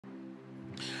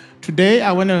Today,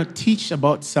 I want to teach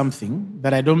about something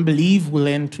that I don't believe will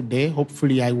end today.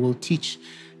 Hopefully, I will teach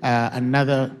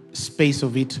another space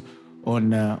of it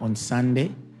on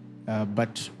Sunday.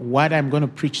 But what I'm going to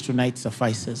preach tonight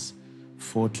suffices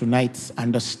for tonight's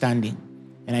understanding.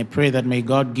 And I pray that may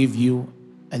God give you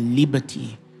a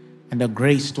liberty and a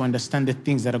grace to understand the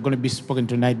things that are going to be spoken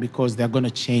tonight, because they're going to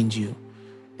change you.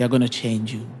 They're going to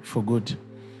change you for good.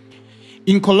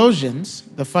 In Colossians,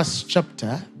 the first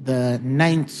chapter, the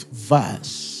 9th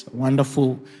verse,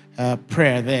 wonderful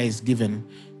prayer there is given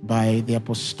by the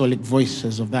apostolic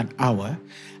voices of that hour.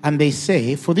 And they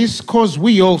say, "For this cause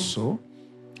we also,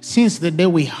 since the day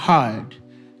we heard,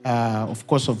 of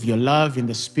course, of your love in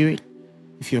the Spirit,"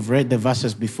 if you've read the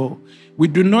verses before, "we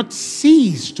do not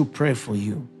cease to pray for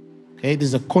you." Okay, this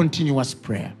is a continuous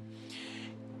prayer.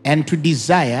 "And to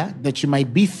desire that you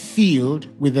might be filled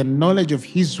with the knowledge of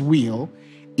his will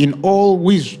in all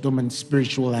wisdom and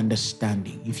spiritual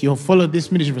understanding." If you have followed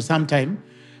this ministry for some time,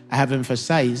 I have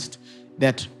emphasized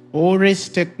that always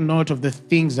take note of the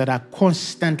things that are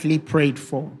constantly prayed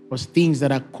for, or things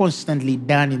that are constantly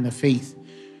done in the faith.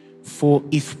 For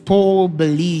if Paul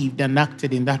believed and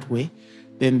acted in that way,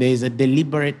 then there is a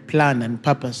deliberate plan and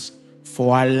purpose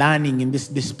for our learning in this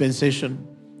dispensation,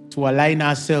 to align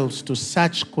ourselves to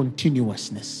such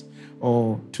continuousness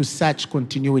or to such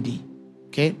continuity.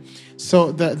 Okay?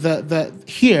 So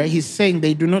here he's saying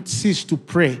they do not cease to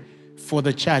pray for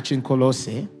the church in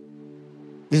Colossae.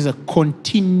 This is a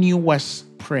continuous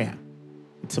prayer.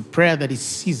 It's a prayer that is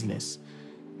ceaseless.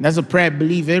 And that's a prayer I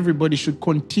believe everybody should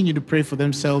continue to pray for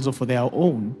themselves or for their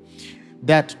own,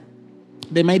 that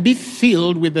they might be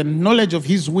filled with the knowledge of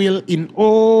his will in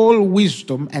all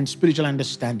wisdom and spiritual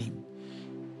understanding.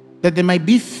 That they might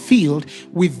be filled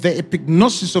with the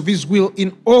epignosis of his will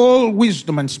in all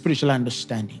wisdom and spiritual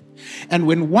understanding. And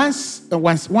once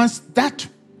that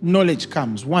knowledge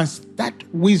comes, once that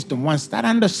wisdom, once that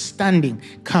understanding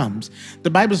comes,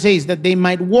 the Bible says that they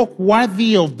might walk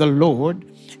worthy of the Lord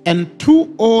and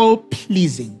to all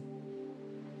pleasing.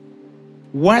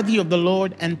 Worthy of the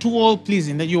Lord and to all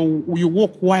pleasing, that you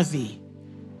walk worthy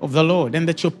of the Lord and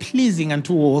that you're pleasing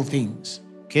unto all things.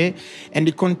 Okay? And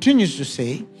it continues to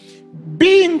say,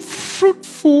 being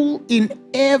fruitful in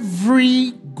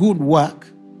every good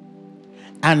work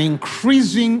and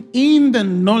increasing in the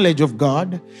knowledge of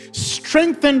God,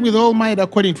 strengthened with all might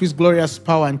according to his glorious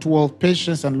power, and to all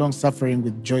patience and long suffering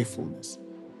with joyfulness.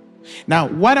 Now,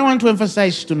 what I want to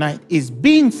emphasize tonight is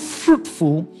being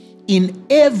fruitful in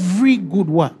every good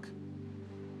work.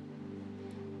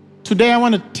 Today I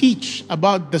want to teach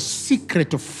about the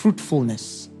secret of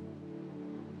fruitfulness.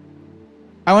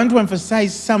 I want to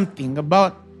emphasize something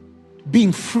about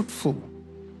being fruitful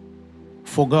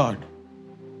for God.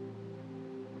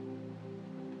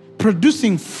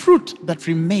 Producing fruit that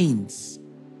remains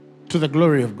to the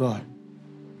glory of God.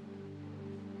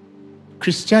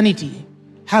 Christianity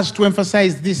has to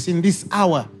emphasize this in this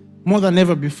hour more than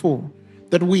ever before,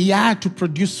 that we are to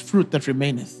produce fruit that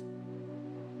remaineth.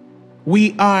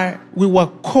 We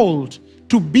were called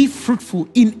to be fruitful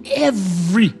in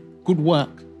every good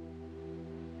work.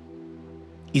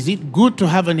 Is it good to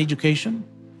have an education?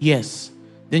 Yes.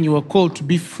 Then you are called to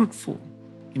be fruitful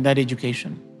in that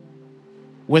education.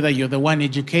 Whether you're the one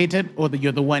educated or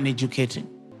you're the one educating.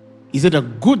 Is it a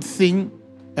good thing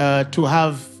to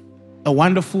have a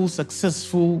wonderful,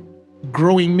 successful,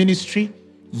 growing ministry?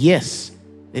 Yes.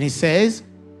 Then he says,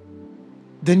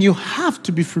 then you have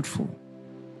to be fruitful.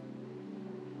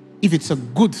 If it's a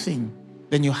good thing,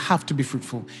 then you have to be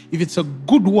fruitful. If it's a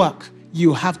good work,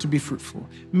 you have to be fruitful.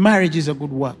 Marriage is a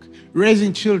good work.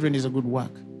 Raising children is a good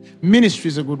work. Ministry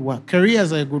is a good work.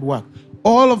 Careers are a good work.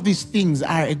 All of these things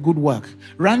are a good work.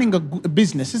 Running a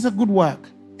business is a good work.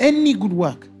 Any good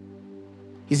work.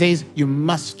 He says you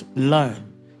must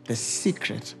learn the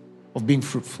secret of being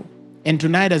fruitful. And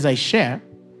tonight as I share,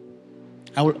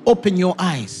 I will open your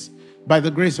eyes by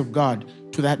the grace of God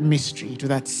to that mystery, to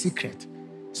that secret.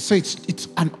 So it's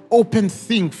an open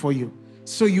thing for you.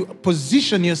 So you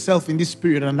position yourself in this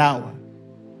period and hour.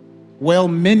 While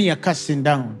many are casting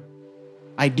down,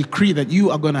 I decree that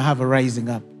you are going to have a rising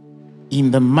up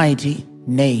in the mighty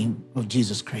name of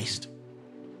Jesus Christ.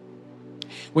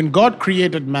 When God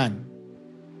created man,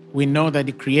 we know that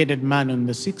he created man on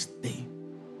the 6th day.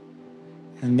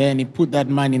 And then he put that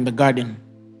man in the garden.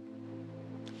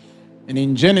 And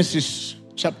in Genesis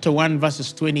chapter 1,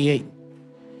 verses 28,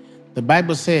 the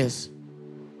Bible says,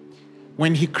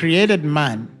 when he created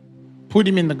man, put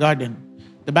him in the garden,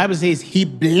 the Bible says he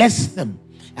blessed them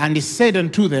and he said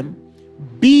unto them,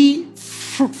 be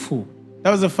fruitful.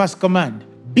 That was the first command.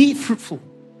 Be fruitful.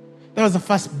 That was the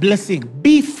first blessing.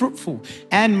 Be fruitful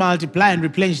and multiply and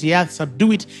replenish the earth,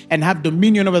 subdue it, and have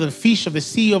dominion over the fish of the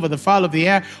sea, over the fowl of the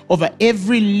air, over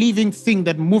every living thing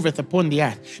that moveth upon the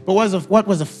earth. But what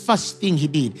was the first thing he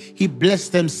did? He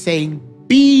blessed them, saying,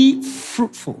 be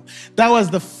fruitful. That was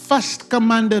the first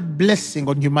commanded blessing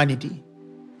on humanity,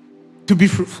 to be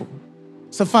fruitful.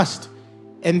 It's the first.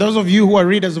 And those of you who are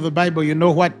readers of the Bible, you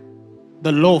know what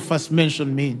the law first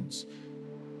mentioned means.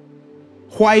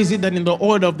 Why is it that in the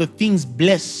order of the things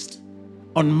blessed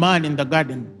on man in the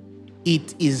garden,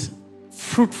 it is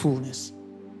fruitfulness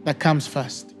that comes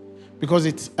first? Because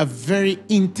it's a very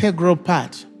integral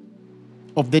part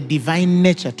of the divine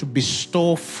nature to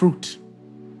bestow fruit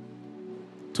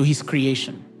to his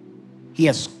creation. He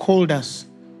has called us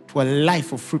to a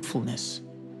life of fruitfulness.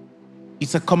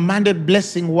 It's a commanded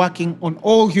blessing working on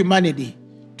all humanity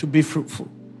to be fruitful,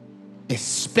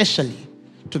 especially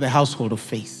to the household of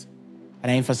faith. And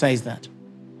I emphasize that.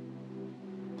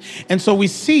 And so we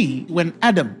see when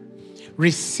Adam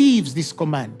receives this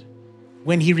command,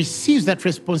 when he receives that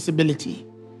responsibility,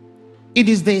 it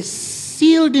is the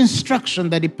sealed instruction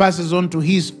that he passes on to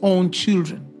his own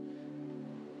children.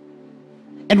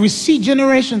 And we see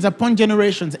generations upon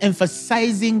generations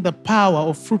emphasizing the power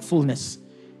of fruitfulness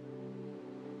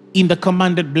in the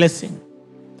commanded blessing.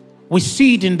 We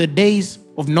see it in the days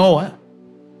of Noah.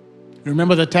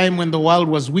 Remember the time when the world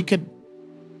was wicked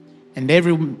and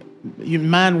every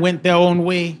man went their own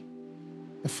way?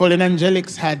 The fallen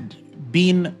angelics had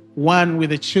been one with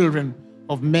the children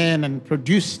of men and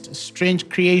produced a strange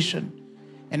creation,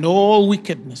 and all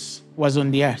wickedness was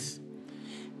on the earth.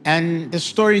 And the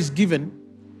story is given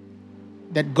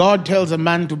that God tells a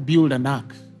man to build an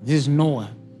ark. This is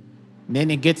Noah. And then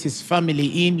he gets his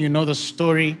family in. You know the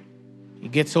story. He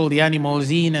gets all the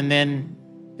animals in, and then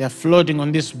they're floating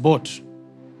on this boat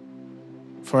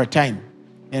for a time.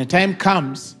 And a time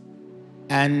comes,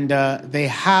 and they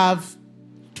have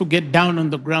to get down on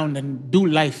the ground and do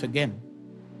life again.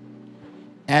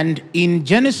 And in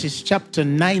Genesis chapter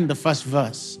 9, the first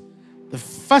verse, the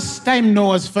first time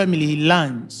Noah's family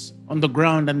lands on the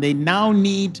ground, and they now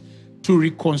need to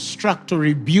reconstruct or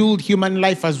rebuild human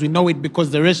life as we know it,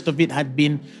 because the rest of it had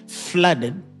been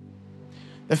flooded.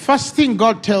 The first thing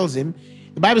God tells him,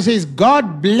 the Bible says,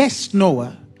 God blessed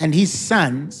Noah and his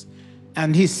sons,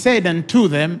 and he said unto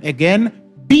them again,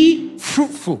 be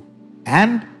fruitful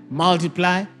and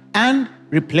multiply and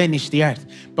replenish the earth.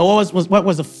 But what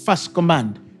was the first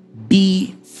command?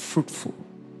 Be fruitful.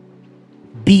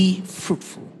 Be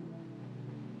fruitful.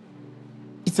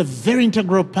 It's a very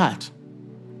integral part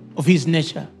of his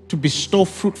nature to bestow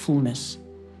fruitfulness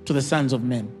to the sons of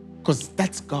men, because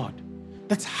that's God.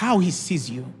 That's how he sees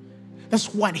you.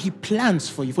 That's what he plans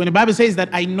for you. When the Bible says that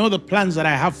I know the plans that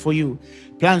I have for you,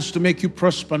 plans to make you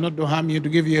prosper, not to harm you, to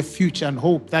give you a future and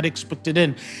hope, that expected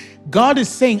end. God is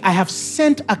saying, I have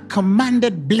sent a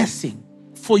commanded blessing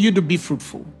for you to be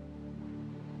fruitful.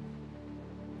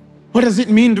 What does it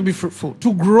mean to be fruitful?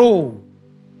 To grow,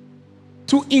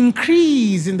 to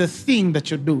increase in the thing that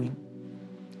you're doing,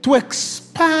 to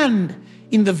expand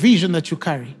in the vision that you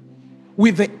carry,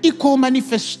 with the equal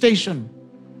manifestation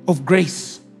of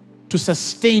grace to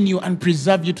sustain you and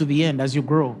preserve you to the end as you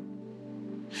grow.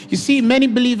 You see, many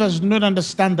believers do not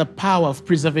understand the power of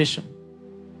preservation.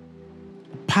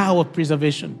 The power of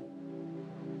preservation.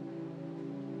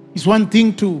 It's one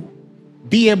thing to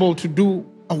be able to do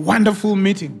a wonderful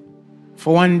meeting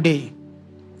for 1 day,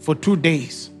 for 2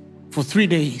 days, for 3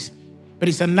 days. But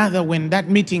it's another when that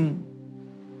meeting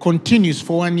continues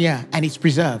for 1 year and it's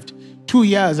preserved, 2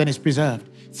 years and it's preserved,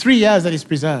 3 years and it's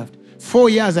preserved, 4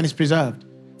 years and it's preserved,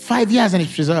 5 years and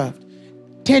it's preserved,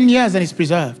 10 years and it's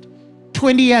preserved,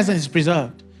 20 years and it's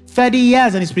preserved, 30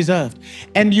 years and it's preserved.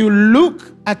 And you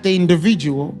look at the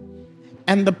individual,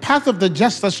 and the path of the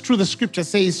just, as true the scripture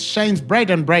says, shines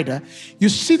brighter and brighter. You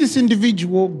see this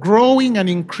individual growing and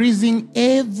increasing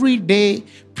every day,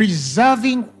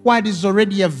 preserving what is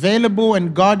already available,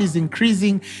 and God is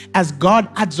increasing as God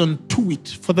adds on to it.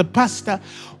 For the pastor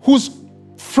whose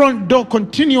front door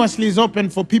continuously is open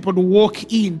for people to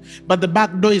walk in, but the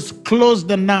back door is closed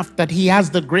enough that he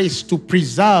has the grace to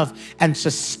preserve and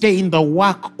sustain the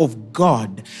work of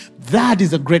God. That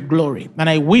is a great glory. And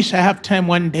I wish I have time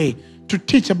one day to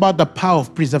teach about the power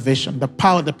of preservation, the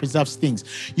power that preserves things.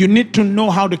 You need to know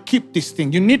how to keep this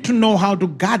thing. You need to know how to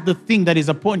guard the thing that is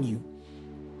upon you.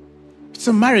 It's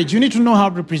a marriage. You need to know how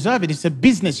to preserve it. It's a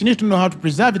business. You need to know how to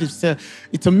preserve it.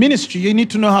 It's a ministry. You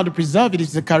need to know how to preserve it.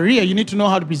 It's a career. You need to know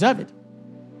how to preserve it.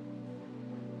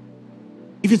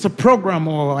 If it's a program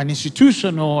or an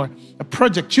institution or a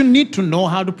project, you need to know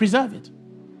how to preserve it.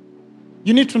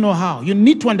 You need to know how. You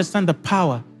need to understand the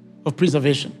power of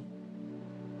preservation.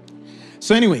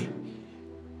 So anyway,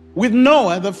 with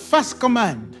Noah, the first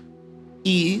command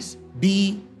is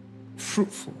be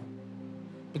fruitful,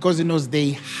 because he knows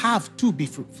they have to be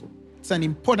fruitful. It's an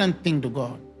important thing to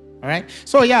God. All right.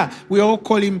 So yeah, we all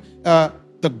call him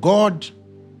the God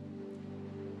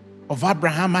of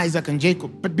Abraham, Isaac, and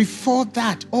Jacob. But before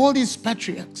that, all these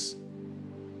patriarchs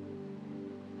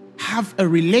have a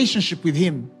relationship with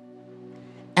him,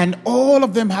 and all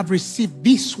of them have received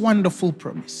this wonderful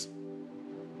promise.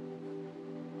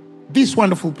 This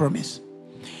wonderful promise.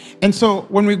 And so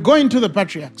when we go into the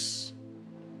patriarchs,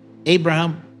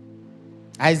 Abraham,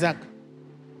 Isaac,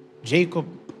 Jacob,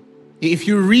 if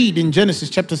you read in Genesis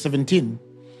chapter 17,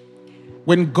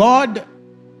 when God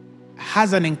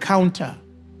has an encounter,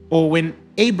 or when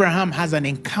Abraham has an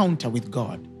encounter with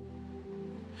God,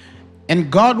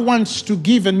 and God wants to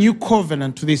give a new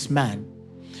covenant to this man,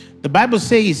 the Bible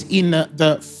says in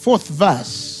the 4th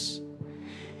verse,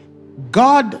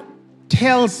 God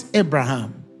tells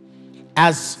Abraham,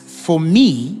 as for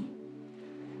me,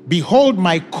 behold,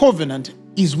 my covenant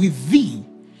is with thee.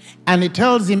 And it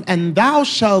tells him, and thou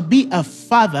shalt be a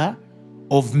father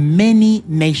of many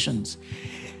nations.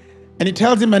 And it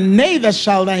tells him, and neither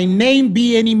shall thy name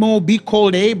be anymore be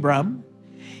called Abram.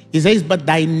 He says, but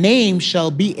thy name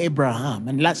shall be Abraham.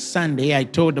 And last Sunday, I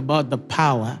told about the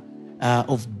power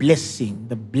of blessing,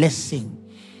 the blessing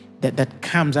that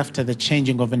comes after the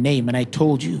changing of a name. And I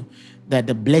told you that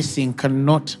the blessing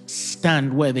cannot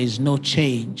stand where there is no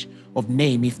change of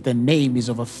name if the name is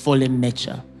of a fallen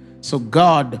nature. So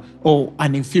God, or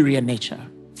an inferior nature,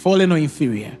 fallen or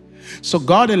inferior. So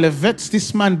God elevates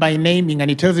this man by naming, and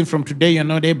he tells him, from today you're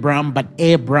not Abram, but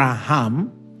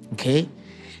Abraham, okay?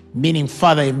 Meaning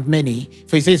father of many.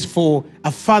 For he says, for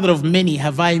a father of many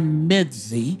have I made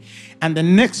thee. And the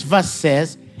next verse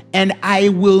says, and I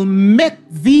will make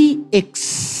thee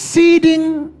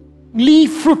exceedingly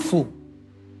fruitful.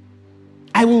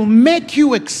 I will make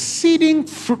you exceeding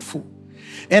fruitful.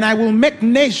 And I will make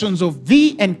nations of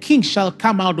thee, and kings shall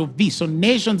come out of thee. So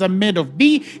nations are made of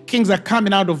thee, kings are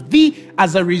coming out of thee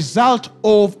as a result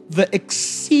of the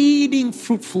exceeding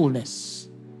fruitfulness.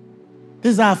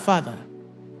 This is our Father.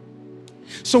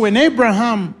 So when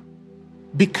Abraham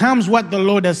becomes what the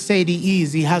Lord has said he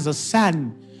is, he has a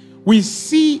son, we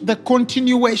see the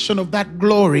continuation of that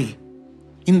glory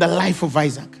in the life of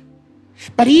Isaac.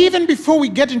 But even before we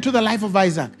get into the life of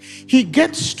Isaac, he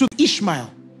gets to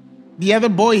Ishmael, the other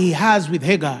boy he has with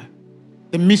Hagar,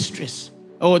 the mistress,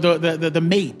 or the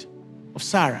maid of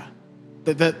Sarah.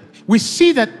 We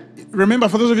see that, remember,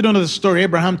 for those of you who don't know the story,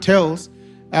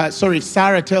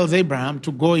 Sarah tells Abraham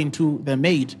to go into the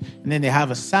maid, and then they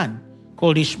have a son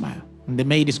called Ishmael, and the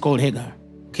maid is called Hagar.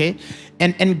 Okay?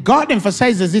 And God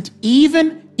emphasizes it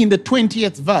even in the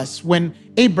 20th verse when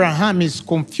Abraham is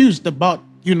confused about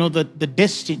the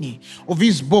destiny of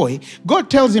his boy. God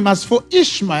tells him, as for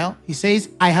Ishmael, he says,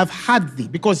 I have had thee.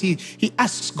 Because he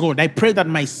asks God, I pray that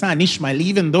my son Ishmael,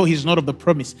 even though he's not of the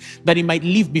promise, that he might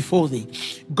live before thee.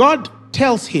 God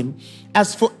tells him,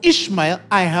 as for Ishmael,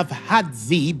 I have had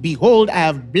thee. Behold, I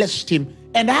have blessed him,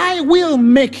 and I will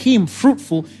make him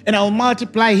fruitful, and I will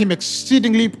multiply him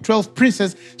exceedingly. 12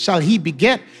 princes shall he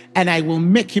beget, and I will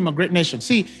make him a great nation.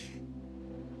 See,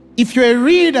 if you're a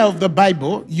reader of the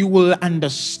Bible, you will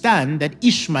understand that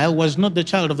Ishmael was not the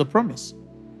child of the promise.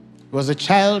 He was a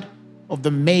child of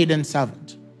the maiden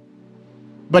servant.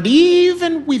 But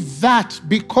even with that,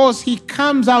 because he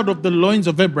comes out of the loins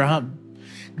of Abraham,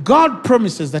 God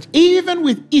promises that even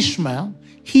with Ishmael,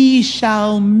 he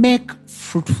shall make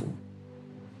fruitful.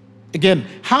 Again,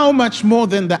 how much more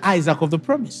than the Isaac of the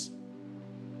promise?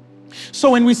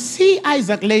 So when we see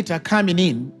Isaac later coming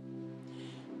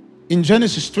in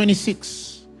Genesis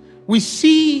 26, we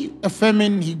see a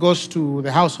famine. He goes to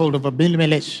the household of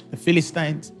Abimelech, the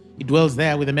Philistines. He dwells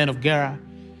there with the men of Gerar.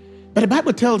 But the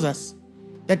Bible tells us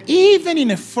that even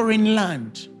in a foreign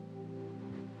land,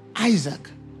 Isaac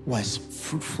was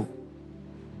fruitful.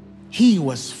 He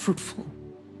was fruitful.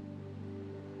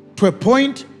 To a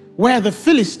point where the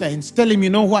Philistines tell him, you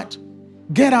know what?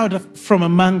 Get out from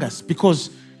among us,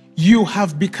 because you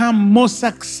have become more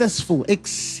successful,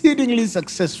 exceedingly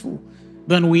successful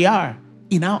than we are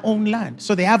in our own land.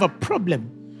 So they have a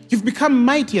problem. You've become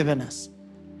mightier than us.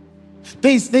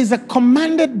 There's a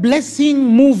commanded blessing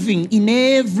moving in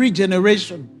every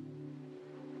generation.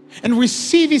 And we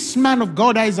see this man of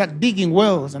God, Isaac, digging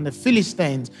wells, and the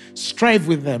Philistines strive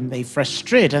with them. They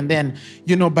frustrate, and then,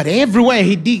 but everywhere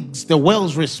he digs, the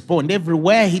wells respond.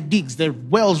 Everywhere he digs, the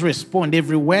wells respond.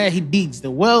 Everywhere he digs,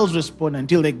 the wells respond,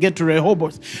 until they get to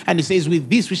Rehoboth. And he says, with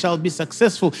this we shall be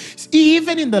successful.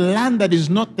 Even in the land that is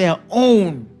not their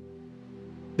own,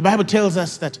 The Bible tells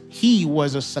us that he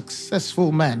was a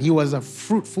successful man. He was a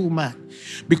fruitful man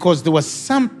because there was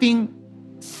something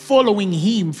following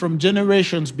him from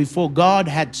generations before God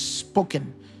had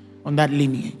spoken on that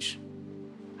lineage.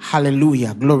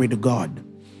 Hallelujah. Glory to God.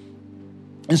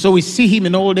 And so we see him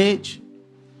in old age.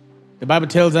 The Bible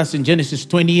tells us in Genesis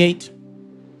 28.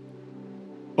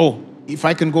 Oh, if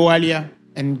I can go earlier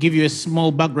and give you a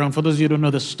small background for those of you who don't know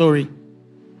the story.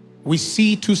 We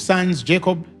see two sons,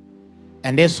 Jacob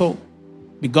and Esau,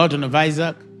 begotten of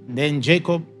Isaac. And then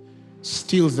Jacob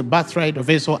steals the birthright of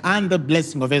Esau and the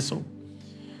blessing of Esau.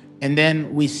 And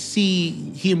then we see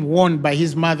him warned by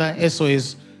his mother. Esau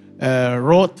is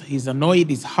wroth, he's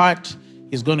annoyed, his heart,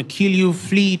 he's going to kill you,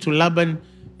 flee to Laban,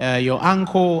 your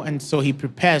uncle. And so he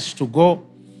prepares to go.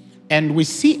 And we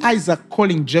see Isaac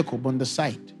calling Jacob on the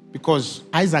side because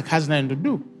Isaac has nothing to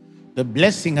do. The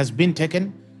blessing has been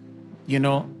taken, you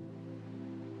know.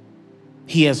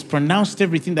 He has pronounced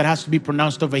everything that has to be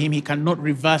pronounced over him. He cannot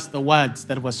reverse the words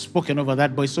that were spoken over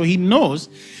that boy. So he knows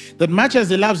that much as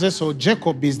he loves Esau,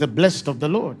 Jacob is the blessed of the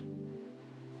Lord.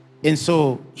 And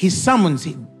so he summons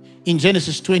him in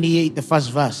Genesis 28, the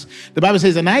first verse. The Bible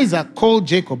says, and Isaac called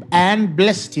Jacob and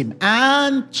blessed him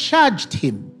and charged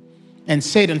him and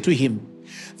said unto him,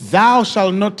 thou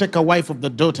shalt not take a wife of the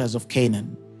daughters of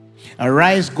Canaan.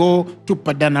 Arise, go to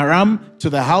Padan Aram, to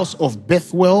the house of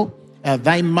Bethuel,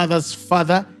 thy mother's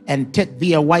father, and take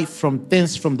thee a wife from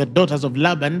thence from the daughters of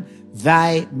Laban,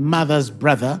 thy mother's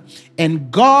brother.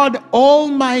 And God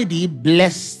Almighty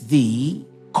bless thee,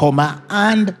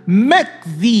 and make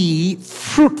thee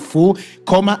fruitful,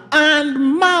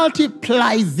 and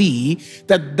multiply thee,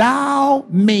 that thou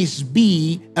mayst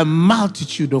be a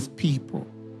multitude of people.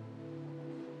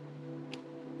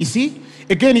 You see,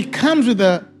 again, it comes with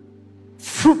a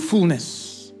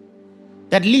fruitfulness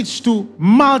that leads to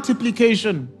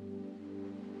multiplication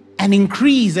and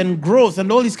increase and growth and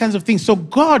all these kinds of things. So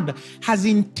God has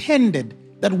intended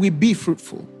that we be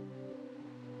fruitful.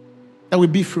 That we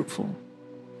be fruitful.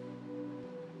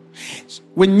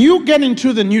 When you get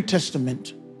into the New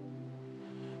Testament,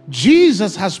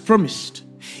 Jesus has promised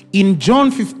in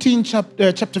John 15,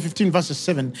 chapter 15, verses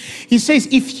 7, he says,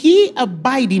 if ye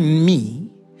abide in me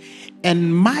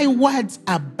and my words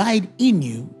abide in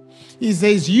you, he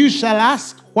says, you shall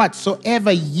ask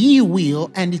whatsoever ye will,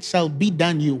 and it shall be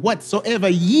done you. Whatsoever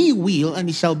ye will, and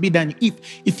it shall be done you.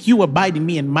 If you abide in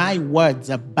me and my words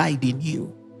abide in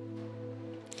you.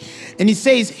 And he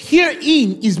says,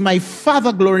 herein is my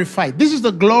Father glorified. This is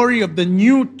the glory of the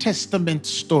New Testament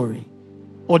story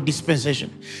or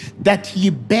dispensation. That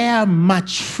ye bear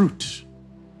much fruit,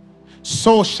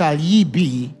 so shall ye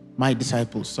be my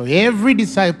disciples. So every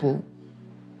disciple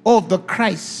of the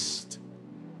Christ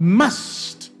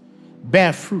must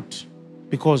bear fruit,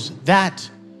 because that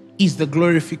is the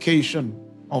glorification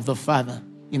of the Father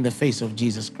in the face of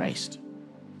Jesus Christ.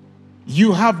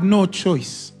 You have no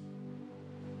choice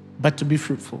but to be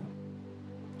fruitful.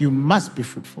 You must be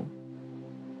fruitful.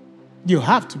 You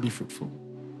have to be fruitful.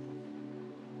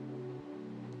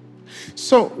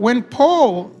 So when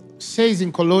Paul says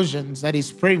in Colossians that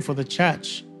he's praying for the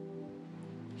church,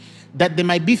 that they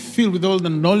might be filled with all the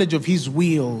knowledge of his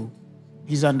will,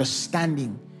 his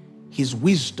understanding, his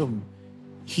wisdom,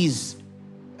 his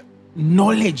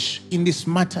knowledge in this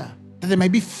matter, that they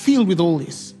might be filled with all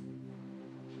this.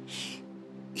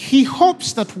 He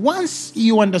hopes that once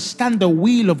you understand the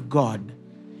will of God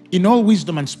in all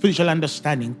wisdom and spiritual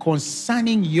understanding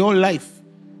concerning your life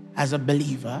as a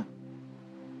believer,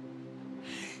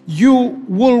 you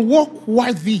will walk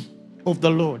worthy of the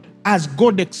Lord as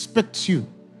God expects you.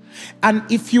 And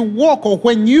if you walk, or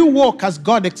when you walk as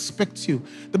God expects you,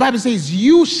 the Bible says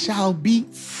you shall be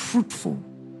fruitful.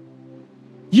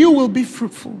 You will be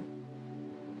fruitful,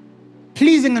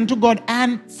 pleasing unto God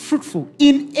and fruitful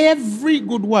in every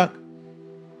good work.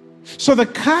 So the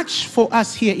catch for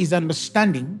us here is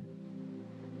understanding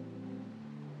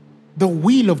the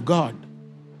will of God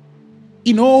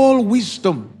in all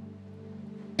wisdom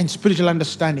and spiritual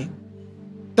understanding,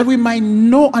 that we might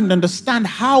know and understand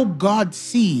how God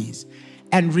sees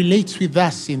and relates with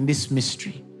us in this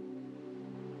mystery.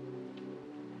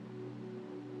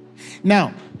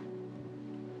 Now,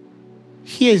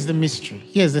 here's the mystery.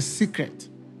 Here's the secret.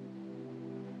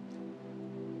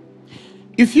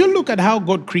 If you look at how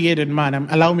God created man,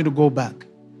 allow me to go back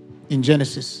in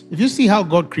Genesis. If you see how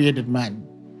God created man,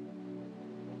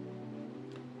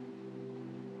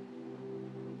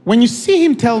 when you see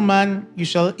him tell man, you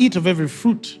shall eat of every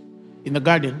fruit in the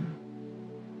garden,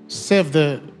 save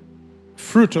the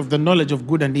fruit of the knowledge of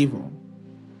good and evil.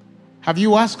 Have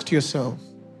you asked yourself,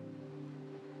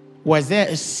 was there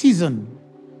a season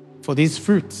for these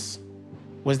fruits?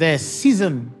 Was there a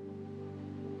season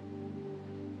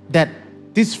that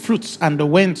these fruits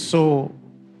underwent so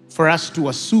for us to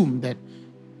assume that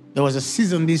there was a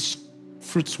season these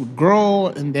fruits would grow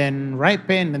and then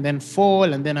ripen and then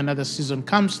fall, and then another season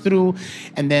comes through,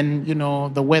 and then,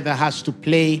 the weather has to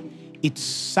play its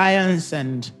science,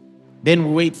 and then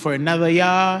we wait for another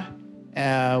year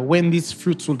when these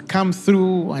fruits would come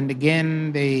through, and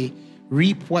again they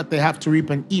reap what they have to reap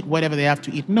and eat whatever they have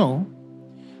to eat. No.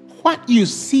 What you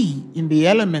see in the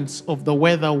elements of the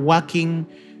weather working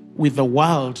with the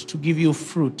world to give you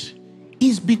fruit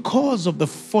is because of the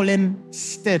fallen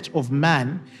state of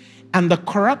man and the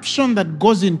corruption that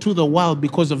goes into the world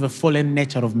because of the fallen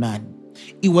nature of man.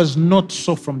 It was not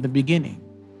so from the beginning.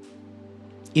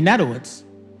 In other words,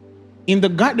 in the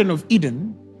Garden of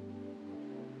Eden,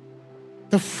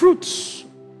 the fruits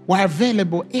were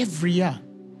available every year,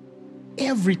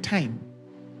 every time.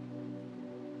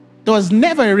 There was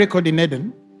never a record in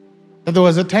Eden that there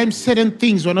was a time certain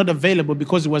things were not available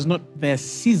because it was not their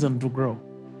season to grow.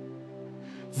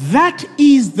 That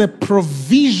is the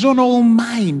provisional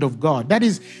mind of God. That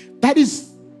is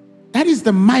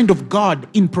the mind of God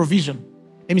in provision.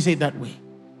 Let me say it that way.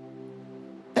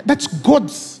 That's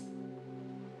God's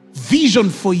vision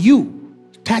for you,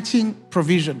 touching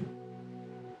provision.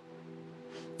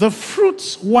 The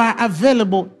fruits were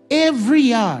available every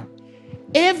year.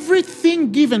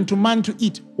 Everything given to man to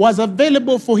eat was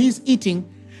available for his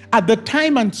eating at the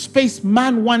time and space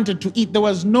man wanted to eat. There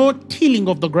was no tilling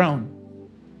of the ground.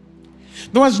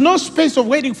 There was no space of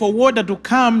waiting for water to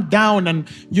come down and,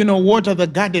 water the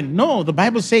garden. No, the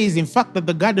Bible says, in fact, that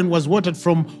the garden was watered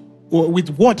with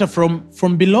water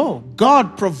from below.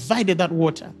 God provided that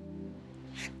water.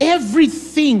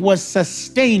 Everything was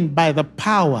sustained by the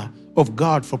power of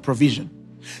God for provision.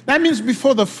 That means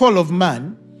before the fall of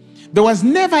man, there was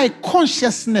never a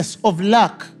consciousness of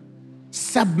lack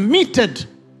submitted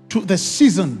to the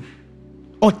season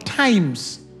or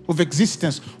times of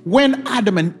existence when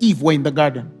Adam and Eve were in the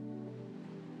garden.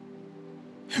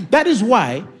 That is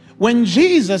why when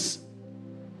Jesus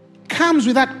comes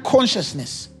with that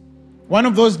consciousness, one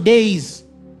of those days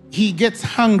he gets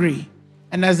hungry,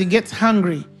 and as he gets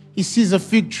hungry, he sees a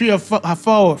fig tree afar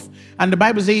off, and the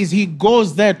Bible says he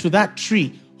goes there to that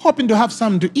tree hoping to have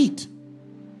something to eat.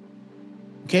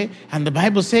 Okay, and the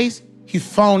Bible says he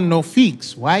found no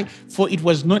figs. Why? For it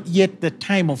was not yet the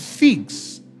time of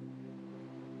figs.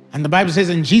 And the Bible says,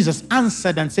 and Jesus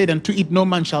answered and said, unto it no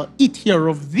man shall eat here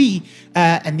of thee.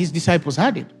 And his disciples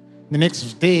had it. The next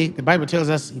day, the Bible tells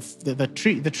us if the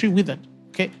tree withered.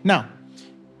 Okay, now,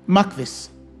 mark this.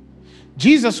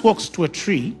 Jesus walks to a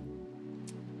tree.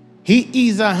 He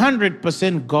is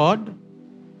 100% God.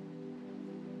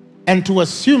 And to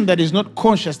assume that he's not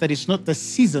conscious, that it's not the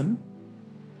season,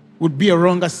 would be a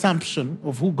wrong assumption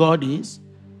of who God is.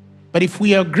 But if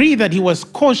we agree that he was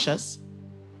conscious,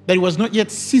 that it was not yet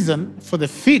season for the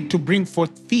fig to bring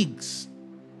forth figs,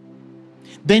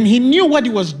 then he knew what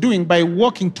he was doing by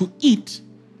walking to eat,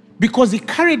 because he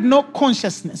carried no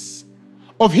consciousness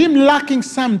of him lacking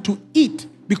some to eat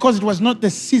because it was not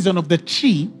the season of the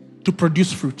tree to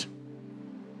produce fruit.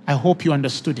 I hope you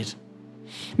understood it.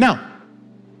 Now,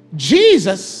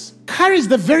 Jesus carries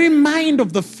the very mind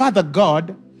of the Father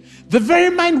God, the very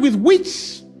mind with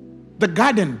which the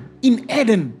garden in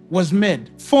Eden was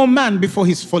made for man before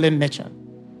his fallen nature.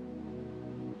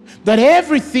 That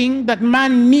everything that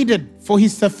man needed for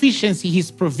his sufficiency, his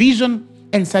provision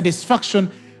and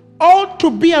satisfaction ought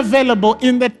to be available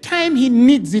in the time he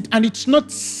needs it, and it's not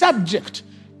subject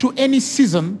to any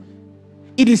season.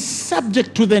 It is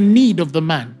subject to the need of the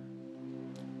man.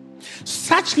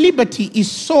 Such liberty is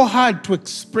so hard to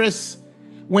express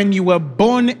when you were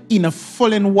born in a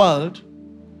fallen world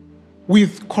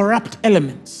with corrupt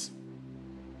elements.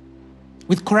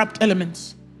 With corrupt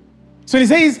elements. So he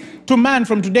says to man,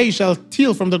 from today you shall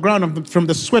till from the ground, from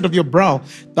the sweat of your brow,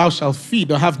 thou shalt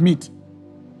feed or have meat.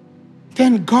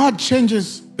 Then God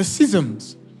changes the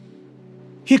seasons.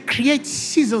 He creates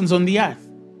seasons on the earth.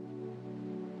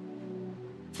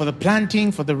 For the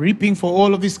planting, for the reaping, for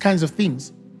all of these kinds of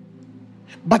things.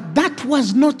 But that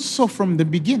was not so from the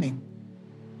beginning.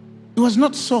 It was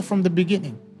not so from the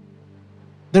beginning.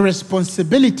 The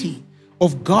responsibility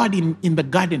of God in the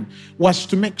garden was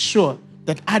to make sure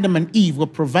that Adam and Eve were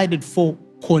provided for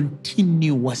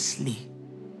continuously.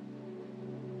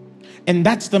 And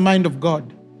that's the mind of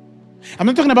God. I'm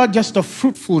not talking about just a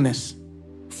fruitfulness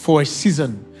for a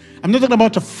season. I'm not talking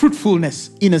about a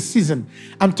fruitfulness in a season.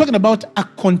 I'm talking about a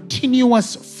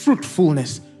continuous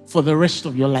fruitfulness for the rest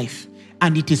of your life.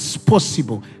 And it is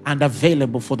possible and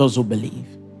available for those who believe.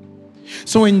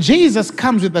 So when Jesus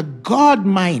comes with a God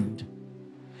mind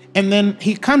And then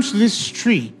he comes to this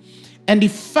tree and he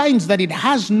finds that it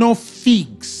has no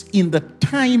figs in the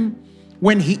time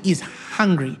when he is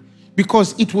hungry,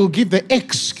 because it will give the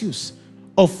excuse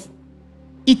of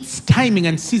its timing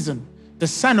and season. The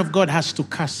Son of God has to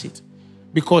curse it,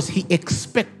 because he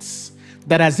expects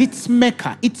that as its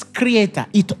maker, its creator,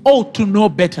 it ought to know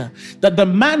better that the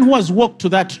man who has walked to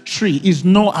that tree is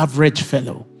no average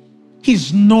fellow.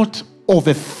 He's not of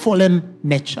a fallen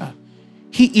nature.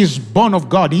 He is born of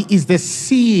God. He is the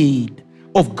seed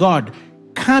of God,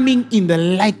 coming in the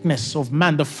likeness of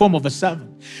man, the form of a servant.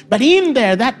 But in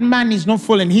there, that man is not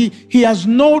fallen. He has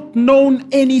not known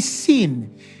any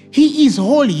sin. He is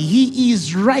holy. He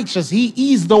is righteous.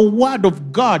 He is the word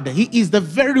of God. He is the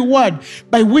very word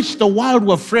by which the world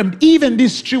was framed. Even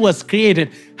this tree was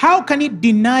created. How can it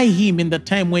deny him in the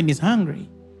time when he's hungry?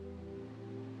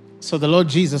 So the Lord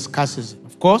Jesus curses him.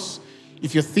 Of course,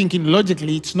 if you're thinking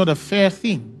logically, it's not a fair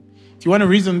thing. If you want to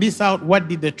reason this out, what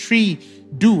did the tree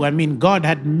do? I mean, God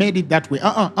had made it that way.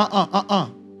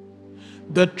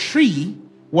 The tree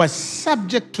was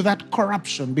subject to that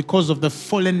corruption because of the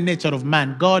fallen nature of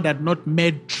man. God had not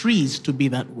made trees to be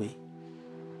that way.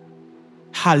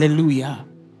 Hallelujah.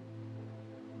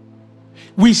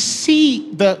 We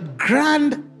see the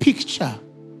grand picture,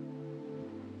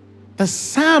 the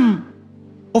sum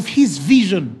of his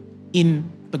vision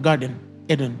in the Garden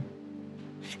Eden.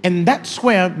 And that's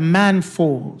where man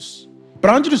falls. But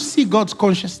I want you to see God's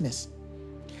consciousness.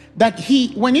 That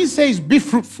when he says, be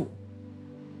fruitful,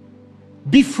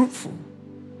 be fruitful,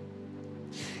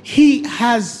 he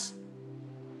has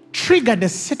triggered a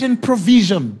certain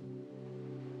provision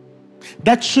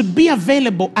that should be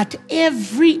available at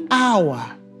every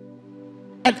hour,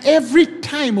 at every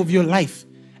time of your life,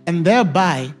 and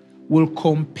thereby will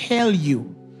compel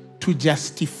you to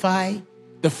justify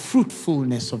the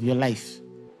fruitfulness of your life.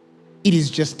 It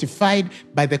is justified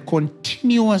by the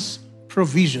continuous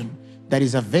provision that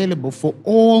is available for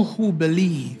all who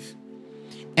believe.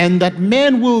 And that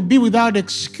man will be without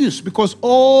excuse, because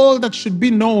all that should be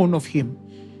known of him,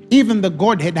 even the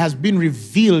Godhead, has been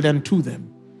revealed unto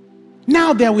them.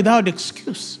 Now they are without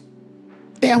excuse.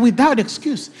 They are without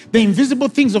excuse. The invisible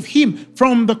things of him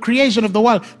from the creation of the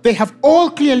world, they have all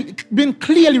been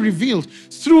clearly revealed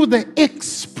through the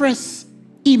express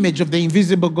image of the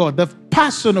invisible God, the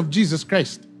person of Jesus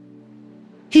Christ.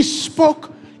 He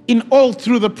spoke in all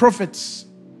through the prophets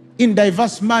in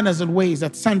diverse manners and ways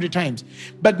at sundry times.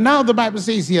 But now the Bible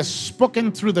says he has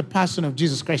spoken through the person of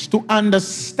Jesus Christ. To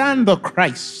understand the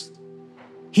Christ,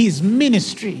 his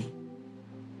ministry,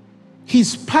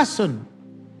 his person,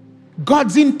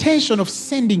 God's intention of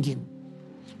sending him,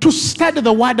 to study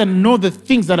the word and know the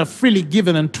things that are freely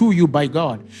given unto you by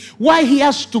God. Why he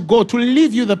has to go to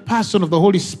leave you the person of the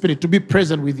Holy Spirit to be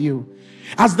present with you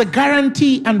as the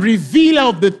guarantee and revealer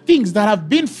of the things that have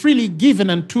been freely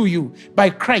given unto you by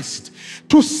Christ.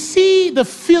 To see the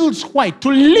fields white, to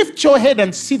lift your head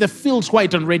and see the fields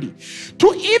white and ready.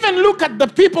 To even look at the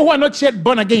people who are not yet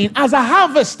born again as a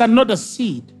harvest and not a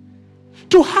seed.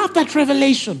 To have that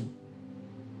revelation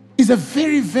is a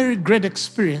very, very great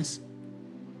experience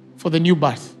for the new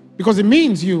birth, because it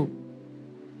means you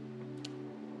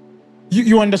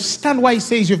understand why he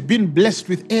says you've been blessed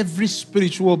with every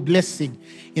spiritual blessing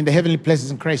in the heavenly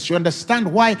places in Christ. You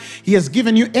understand why he has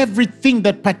given you everything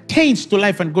that pertains to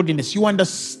life and godliness. You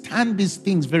understand these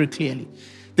things very clearly.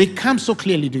 They come so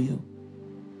clearly to you.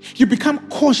 You become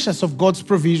cautious of God's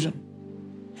provision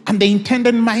and the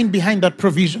intended mind behind that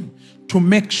provision, to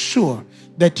make sure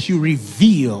that you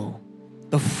reveal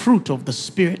the fruit of the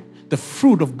Spirit, the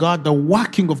fruit of God, the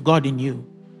working of God in you,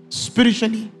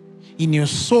 spiritually, in your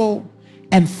soul,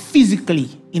 and physically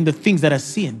in the things that are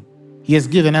seen. He has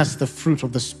given us the fruit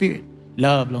of the Spirit,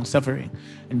 love, long-suffering,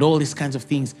 and all these kinds of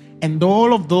things. And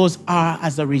all of those are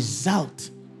as a result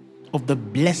of the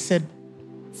blessed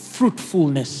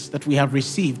fruitfulness that we have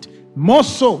received, more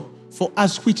so for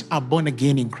us which are born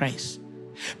again in Christ.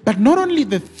 But not only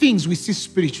the things we see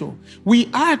spiritual, we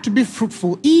are to be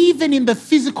fruitful even in the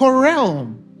physical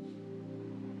realm.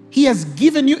 He has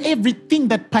given you everything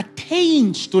that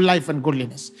pertains to life and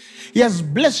godliness. He has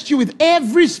blessed you with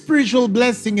every spiritual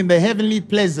blessing in the heavenly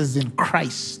places in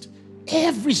Christ.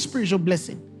 Every spiritual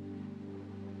blessing.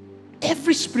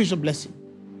 Every spiritual blessing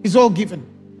is all given.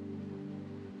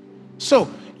 So,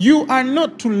 you are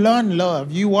not to learn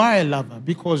love. You are a lover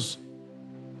because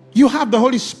you have the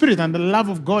Holy Spirit, and the love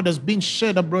of God has been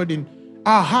shed abroad in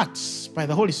our hearts by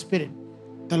the Holy Spirit.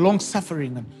 The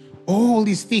long-suffering and all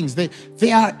these things,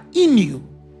 they are in you.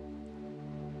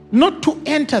 Not to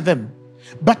enter them,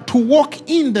 but to walk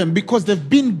in them, because they've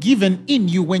been given in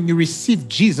you when you receive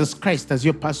Jesus Christ as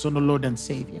your personal Lord and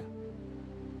Savior.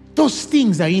 Those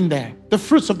things are in there. The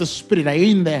fruits of the Spirit are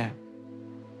in there.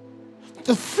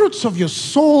 The fruits of your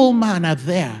soul man are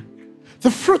there.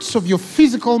 The fruits of your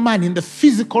physical man in the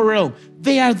physical realm,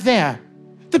 they are there.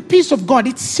 The peace of God,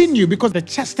 it's in you because the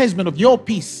chastisement of your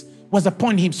peace was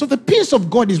upon him. So the peace of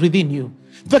God is within you.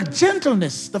 The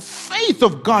gentleness, the faith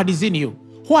of God is in you.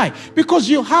 Why? Because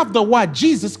you have the word,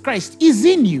 Jesus Christ is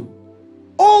in you.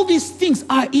 All these things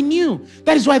are in you.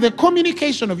 That is why the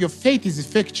communication of your faith is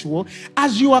effectual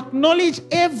as you acknowledge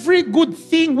every good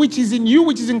thing which is in you,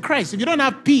 which is in Christ. If you don't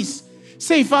have peace,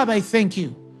 say, Father, I thank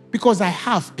you because I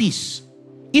have peace.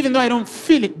 Even though I don't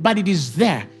feel it, but it is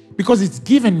there because it's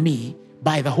given me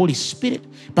by the Holy Spirit,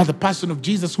 by the person of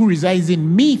Jesus who resides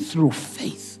in me through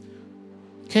faith.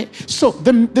 Okay? So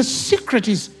the secret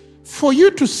is for you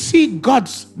to see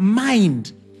God's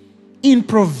mind in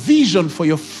provision for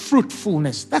your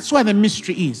fruitfulness. That's why the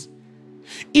mystery is.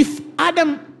 If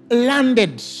Adam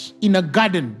landed in a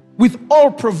garden with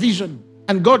all provision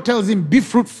and God tells him, be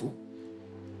fruitful,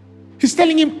 he's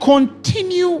telling him,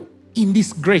 continue in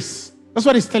this grace. That's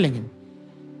what he's telling him.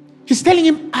 He's telling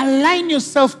him, align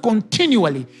yourself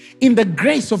continually in the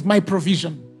grace of my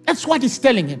provision. That's what he's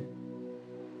telling him.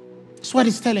 That's what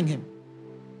he's telling him.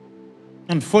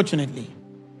 Unfortunately,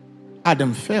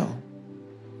 Adam fell.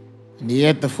 And he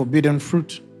ate the forbidden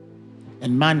fruit.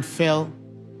 And man fell.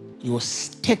 He was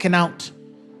taken out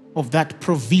of that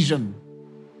provision,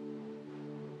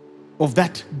 of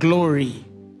that glory,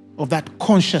 of that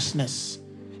consciousness.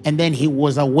 And then he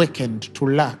was awakened to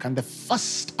lack. And the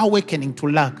first awakening to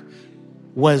lack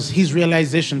was his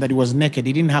realization that he was naked.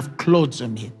 He didn't have clothes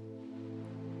on him.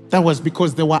 That was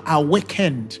because they were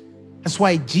awakened. That's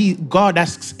why God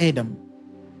asks Adam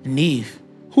and Eve,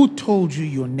 who told you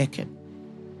you're naked?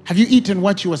 Have you eaten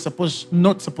what you were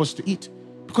not supposed to eat?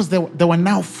 Because they were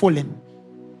now fallen.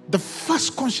 The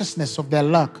first consciousness of their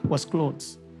lack was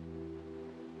clothes.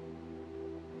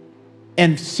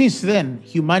 And since then,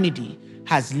 humanity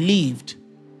has lived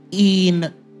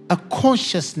in a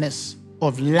consciousness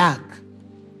of lack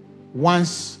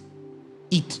once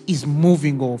it is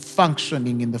moving or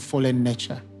functioning in the fallen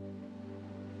nature.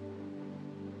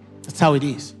 That's how it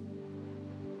is.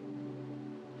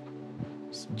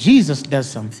 So Jesus does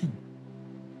something.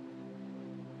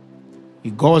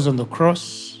 He goes on the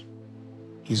cross.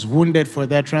 He's wounded for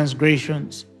their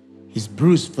transgressions. He's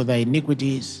bruised for their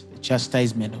iniquities. The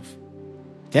chastisement of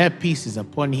their peace is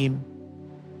upon him.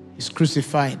 He's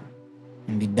crucified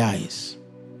and he dies.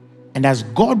 And as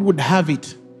God would have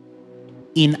it,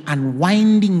 in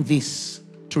unwinding this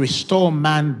to restore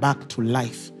man back to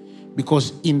life,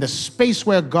 because in the space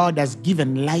where God has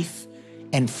given life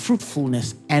and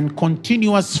fruitfulness and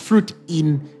continuous fruit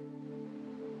in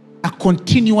a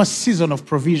continuous season of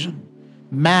provision,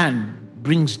 man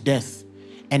brings death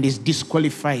and is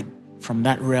disqualified from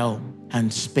that realm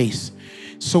and space.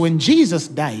 So when Jesus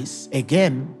dies,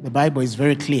 again, the Bible is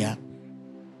very clear.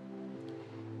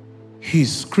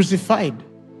 He's crucified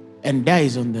and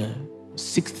dies on the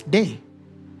 6th day.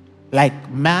 Like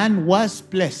man was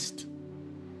blessed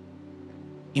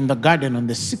in the garden on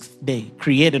the 6th day,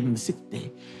 created on the 6th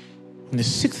day. On the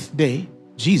 6th day,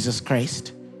 Jesus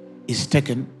Christ is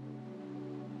taken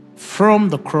from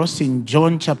the cross in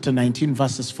John chapter 19,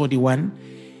 verses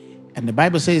 41. And the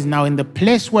Bible says, now in the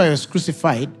place where he was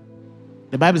crucified,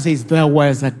 the Bible says there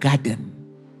was a garden.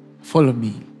 Follow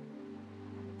me.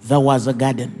 There was a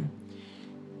garden.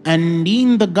 And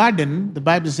in the garden, the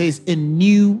Bible says, a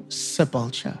new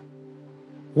sepulchre,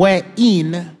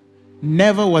 wherein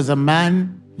never was a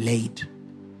man laid.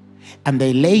 And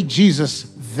they laid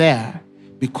Jesus there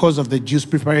because of the Jews'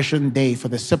 preparation day for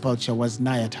the sepulchre was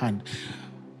nigh at hand.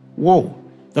 Whoa.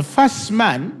 The first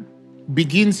man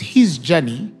begins his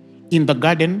journey in the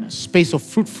garden, space of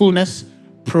fruitfulness,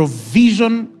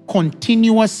 provision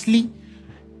continuously.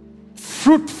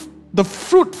 The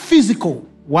fruit physical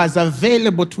was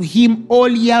available to him all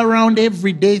year round,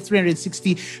 every day,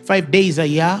 365 days a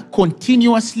year,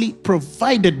 continuously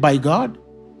provided by God.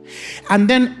 And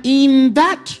then in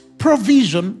that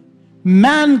provision,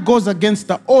 man goes against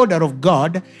the order of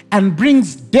God and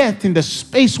brings death in the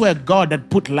space where God had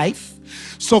put life.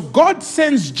 So God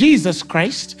sends Jesus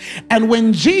Christ, and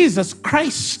when Jesus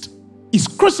Christ is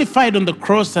crucified on the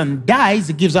cross and dies,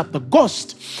 he gives up the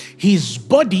ghost, his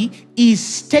body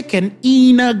is taken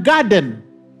in a garden.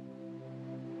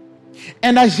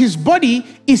 And as his body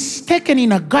is taken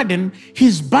in a garden,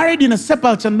 he's buried in a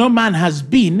sepulchre no man has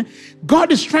been.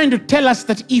 God is trying to tell us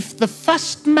that if the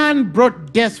first man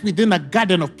brought death within a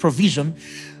garden of provision,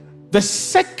 the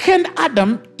second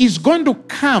Adam is going to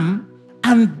come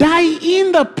and die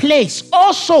in the place,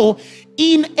 also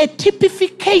in a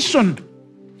typification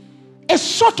a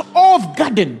sort of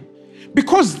garden,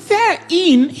 because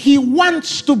therein he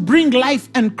wants to bring life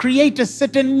and create a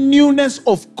certain newness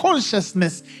of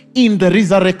consciousness in the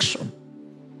resurrection.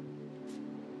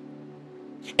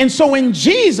 And so when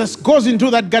Jesus goes into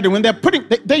that garden, when they're putting,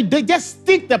 they just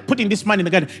think they're putting this man in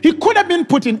the garden. He could have been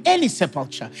put in any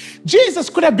sepulcher. Jesus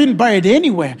could have been buried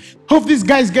anywhere. Of this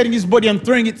guy's getting his body and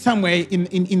throwing it somewhere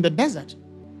in the desert.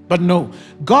 But no,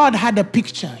 God had a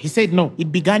picture. He said, no,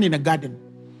 it began in a garden.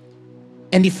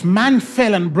 And if man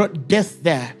fell and brought death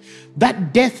there,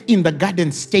 that death in the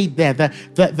garden stayed there.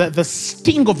 The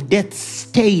sting of death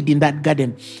stayed in that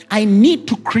garden. I need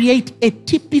to create a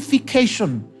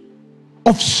typification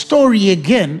of story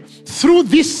again through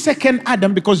this second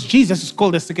Adam, because Jesus is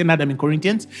called the second Adam in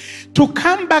Corinthians, to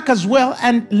come back as well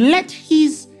and let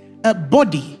his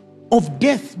body of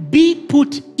death be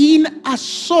put in a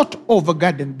sort of a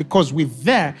garden, because with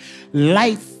there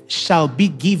life shall be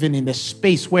given in the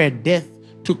space where death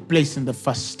took place in the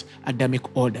first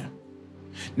Adamic order.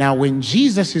 Now when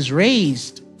Jesus is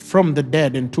raised from the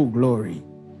dead into glory,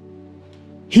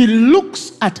 he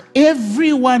looks at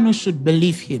everyone who should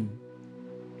believe him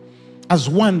as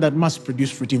one that must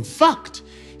produce fruit. In fact,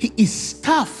 he is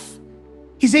tough.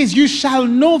 He says, you shall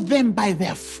know them by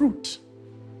their fruit.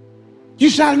 You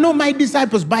shall know my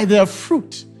disciples by their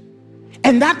fruit.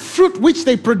 And that fruit which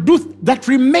they produce, that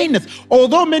remaineth.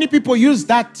 Although many people use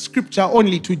that scripture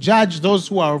only to judge those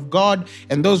who are of God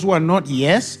and those who are not,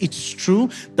 yes, it's true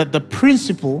that the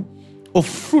principle of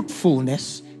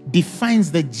fruitfulness defines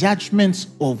the judgments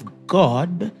of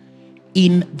God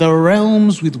in the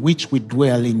realms with which we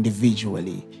dwell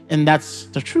individually. And that's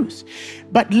the truth.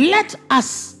 But let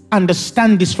us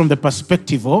understand this from the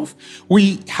perspective of,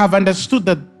 we have understood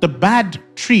that the bad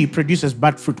tree produces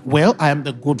bad fruit. Well, I am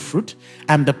the good fruit.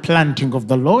 I'm the planting of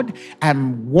the Lord.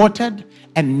 I'm watered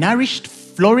and nourished,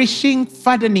 flourishing,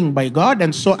 fattening by God.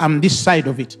 And so I'm this side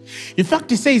of it. In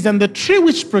fact, it says, and the tree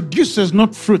which produces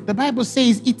not fruit, the Bible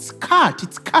says it's cut,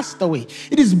 it's cast away.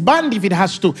 It is burned if it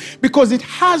has to, because it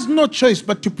has no choice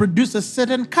but to produce a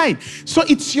certain kind. So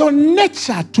it's your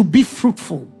nature to be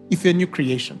fruitful if you're a new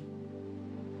creation.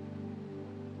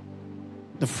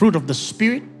 The fruit of the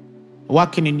Spirit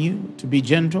working in you, to be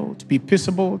gentle, to be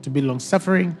peaceable, to be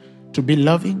long-suffering, to be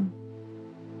loving.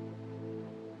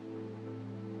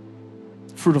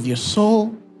 Fruit of your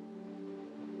soul,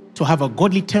 to have a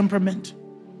godly temperament.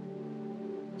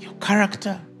 Your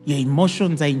character, your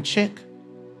emotions are in check.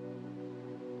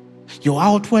 Your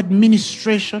outward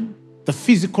ministration, the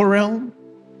physical realm.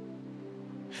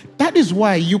 That is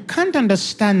why you can't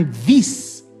understand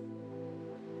this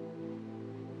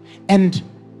and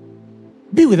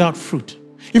be without fruit.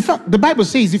 In fact, the Bible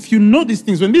says if you know these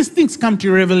things, when these things come to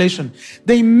your revelation,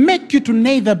 they make you to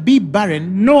neither be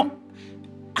barren nor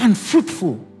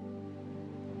unfruitful.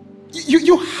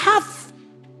 You have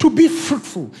to be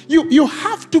fruitful. You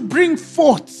have to bring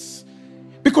forth,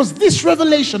 because this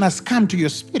revelation has come to your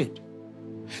spirit.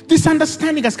 This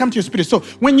understanding has come to your spirit. So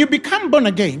when you become born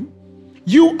again,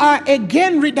 you are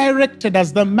again redirected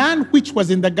as the man which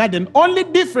was in the garden. Only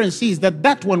difference is that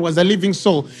that one was a living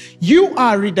soul. You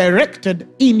are redirected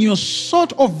in your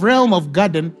sort of realm of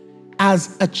garden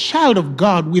as a child of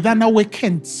God with an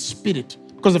awakened spirit.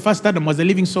 Because the first Adam was a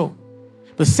living soul.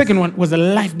 The second one was a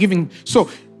life-giving. So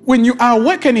when you are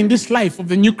awakened in this life of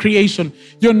the new creation,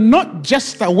 you're not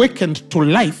just awakened to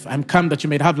life, I'm come that you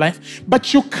may have life,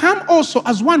 but you come also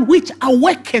as one which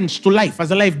awakens to life, as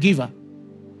a life giver.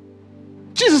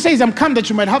 Jesus says, I'm come that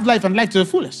you might have life and life to the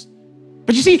fullest.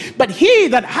 But you see, but he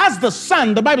that has the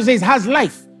Son, the Bible says, has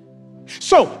life.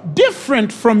 So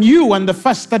different from you and the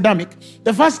first Adamic.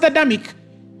 The first Adamic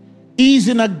is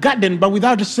in a garden, but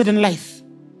without a certain life,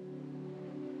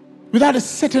 without a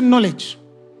certain knowledge.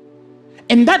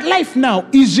 And that life now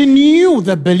is in you,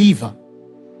 the believer,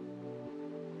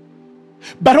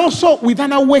 but also with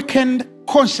an awakened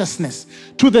consciousness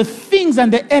to the things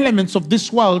and the elements of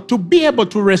this world, to be able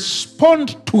to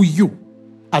respond to you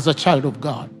as a child of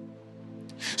God.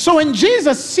 So when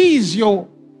Jesus sees your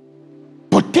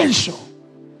potential,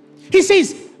 he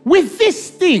says, with this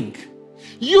thing,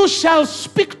 you shall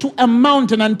speak to a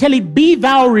mountain and tell it, be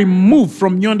thou removed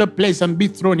from yonder place and be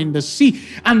thrown in the sea.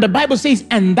 And the Bible says,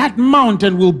 and that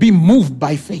mountain will be moved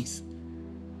by faith.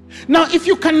 Now, if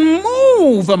you can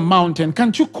move a mountain,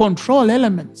 can't you control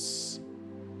elements?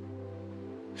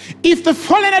 If the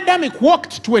fallen Adamic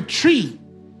walked to a tree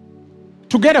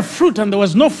to get a fruit and there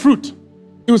was no fruit,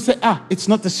 it would say, it's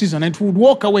not the season. And it would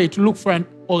walk away to look for an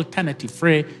alternative, for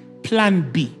a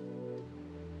plan B,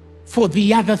 for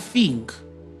the other thing,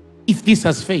 if this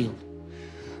has failed.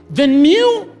 The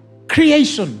new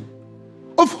creation,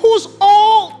 of whose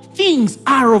all things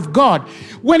are of God.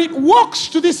 When it walks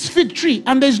to this fig tree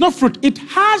and there's no fruit, it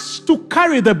has to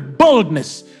carry the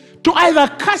boldness to either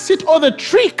curse it, or the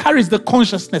tree carries the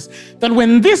consciousness that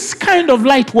when this kind of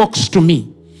light walks to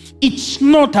me, it's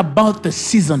not about the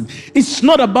season. It's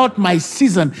not about my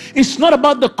season. It's not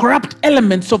about the corrupt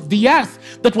elements of the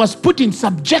earth that was put in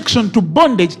subjection to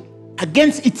bondage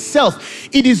against itself.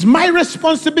 It is my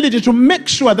responsibility to make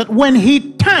sure that when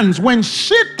he turns, when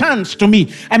she turns to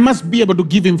me, I must be able to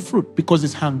give him fruit because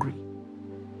he's hungry.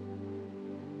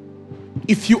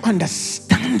 If you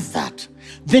understand that,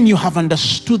 then you have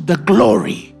understood the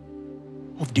glory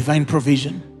of divine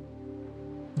provision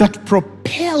that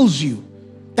propels you,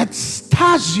 that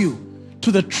stirs you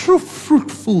to the true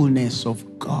fruitfulness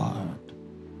of God.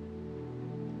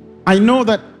 I know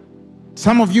that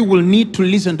some of you will need to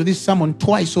listen to this sermon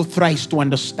twice or thrice to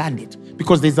understand it,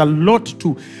 because there's a lot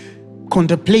to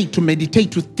contemplate, to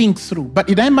meditate, to think through. But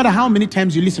it doesn't matter how many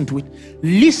times you listen to it.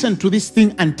 Listen to this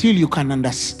thing until you can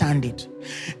understand it.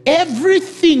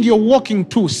 Everything you're walking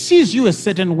to sees you a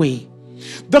certain way.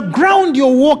 The ground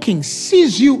you're walking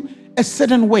sees you a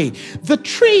certain way. The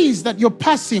trees that you're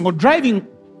passing or driving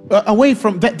away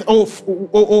from that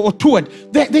or toward,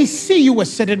 they see you a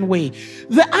certain way.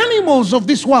 The animals of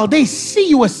this world, they see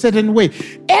you a certain way.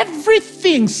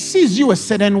 Everything sees you a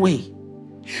certain way.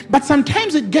 But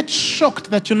sometimes it gets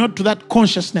shocked that you're not to that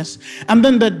consciousness. And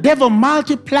then the devil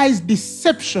multiplies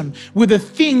deception with the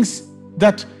things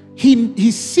that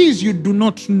he sees you do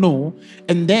not know.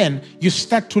 And then you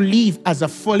start to live as a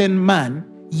fallen man,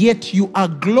 yet you are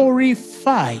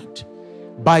glorified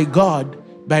by God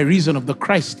by reason of the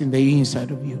Christ in the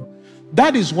inside of you.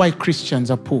 That is why Christians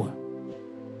are poor.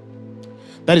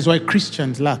 That is why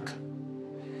Christians lack.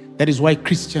 That is why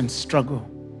Christians struggle.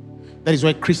 That is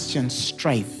why Christians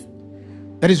strive.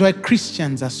 That is why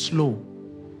Christians are slow.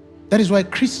 That is why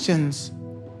Christians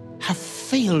have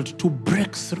failed to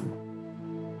break through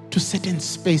to certain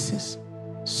spaces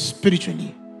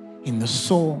spiritually, in the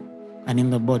soul and in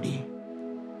the body.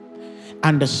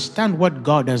 Understand what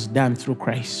God has done through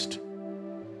Christ.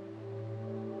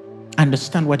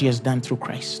 Understand what he has done through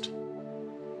Christ.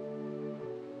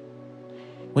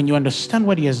 When you understand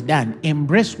what he has done,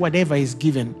 embrace whatever is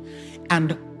given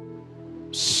and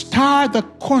stir the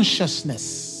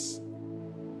consciousness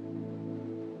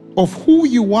of who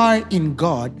you are in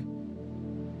God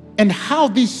and how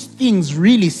these things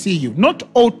really see you. Not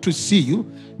ought to see you,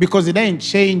 because it doesn't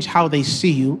change how they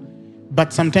see you,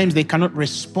 but sometimes they cannot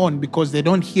respond because they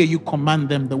don't hear you command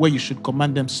them the way you should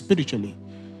command them spiritually.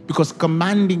 Because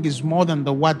commanding is more than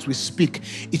the words we speak.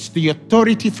 It's the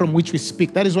authority from which we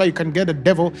speak. That is why you can get a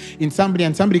devil in somebody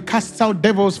and somebody casts out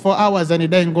devils for hours and it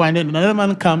doesn't go. And then another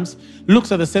man comes,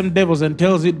 looks at the same devils and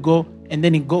tells it go, and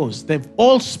then it goes. They've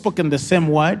all spoken the same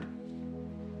word,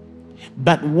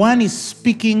 but one is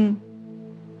speaking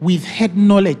with head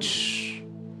knowledge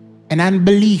and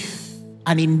unbelief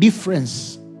and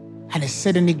indifference and a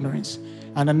certain ignorance.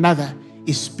 And another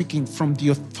is speaking from the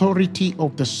authority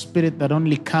of the Spirit that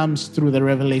only comes through the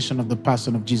revelation of the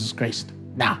person of Jesus Christ.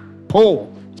 Now,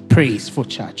 Paul prays for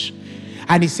church.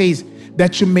 And he says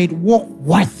that you may walk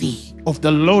worthy of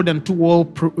the Lord and to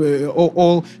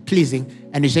all pleasing.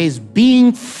 And he says,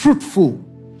 being fruitful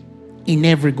in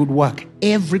every good work.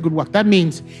 Every good work. That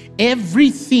means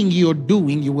everything you're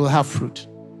doing, you will have fruit.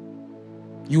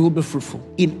 You will be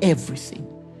fruitful in everything.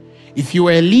 If you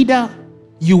are a leader,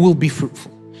 you will be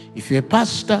fruitful. If you're a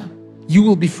pastor, you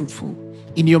will be fruitful.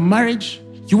 In your marriage,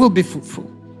 you will be fruitful.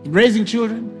 In raising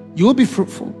children, you will be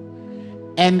fruitful.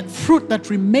 And fruit that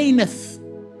remaineth,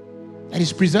 that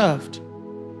is preserved.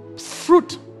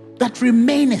 Fruit that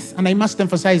remaineth. And I must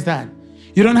emphasize that.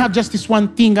 You don't have just this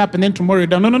one thing up and then tomorrow you're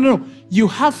done. No, no, no. You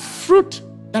have fruit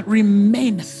that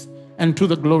remaineth, and to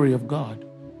the glory of God.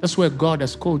 That's where God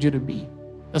has called you to be.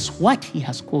 That's what he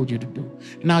has called you to do.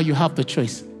 Now you have the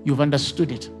choice. You've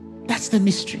understood it. That's the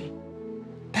mystery.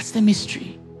 That's the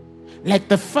mystery. Like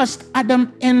the first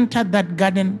Adam entered that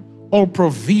garden, all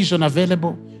provision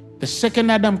available. The second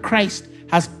Adam, Christ,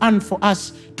 has earned for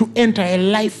us to enter a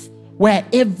life where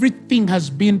everything has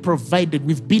been provided.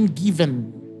 We've been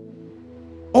given.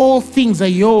 All things are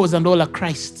yours and all are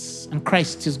Christ's, and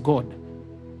Christ is God.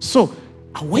 So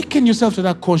awaken yourself to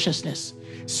that consciousness.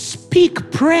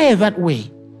 Speak, pray that way.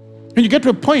 When you get to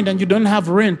a point and you don't have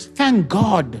rent, thank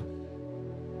God.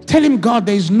 Tell him, God,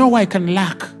 there is no way I can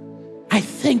lack. I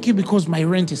thank you because my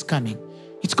rent is coming.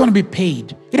 It's going to be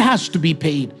paid. It has to be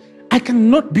paid. I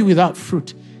cannot be without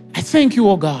fruit. I thank you,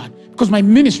 oh God, because my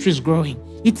ministry is growing.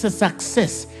 It's a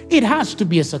success. It has to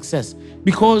be a success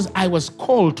because I was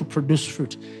called to produce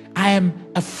fruit. I am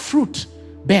a fruit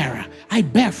bearer. I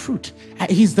bear fruit.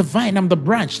 He's the vine, I'm the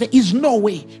branch. There is no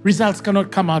way results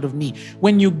cannot come out of me.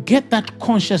 When you get that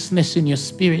consciousness in your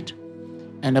spirit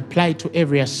and apply it to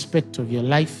every aspect of your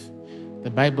life, the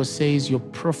Bible says your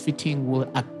profiting will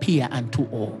appear unto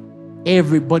all.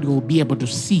 Everybody will be able to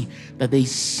see that there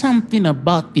is something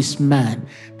about this man,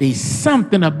 there is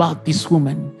something about this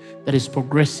woman that is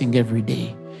progressing every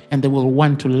day. And they will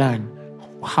want to learn,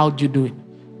 how do you do it?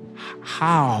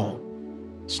 How?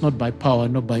 It's not by power,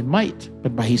 not by might,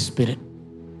 but by his spirit,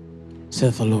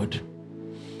 saith the Lord.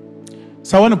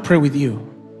 So I want to pray with you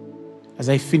as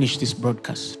I finish this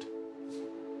broadcast.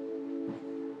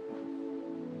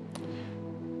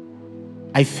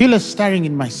 I feel a stirring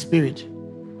in my spirit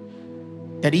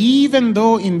that even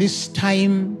though in this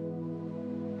time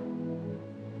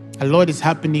a lot is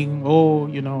happening,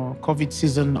 COVID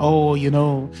season,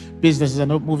 businesses are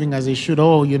not moving as they should,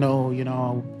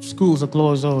 schools are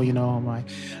closed,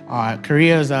 our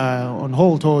careers are on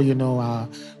hold, our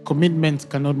commitments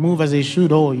cannot move as they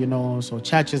should, so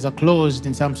churches are closed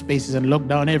in some spaces and locked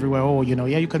down everywhere,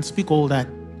 you can speak all that.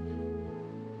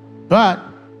 But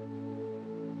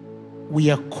we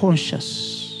are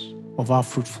conscious of our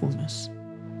fruitfulness.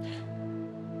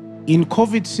 In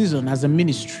COVID season, as a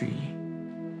ministry,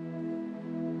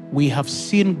 we have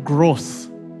seen growth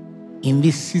in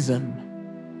this season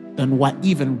than we're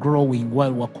even growing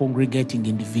while we're congregating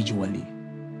individually.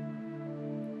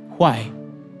 Why?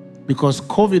 Because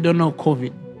COVID or no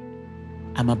COVID,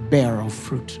 I'm a bearer of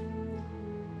fruit,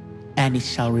 and it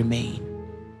shall remain.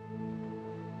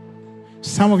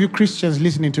 Some of you Christians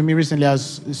listening to me recently, I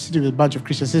was sitting with a bunch of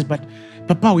Christians, says, but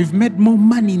Papa, we've made more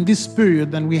money in this period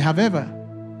than we have ever.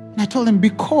 And I told them,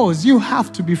 because you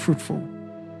have to be fruitful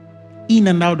in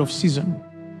and out of season,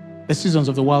 the seasons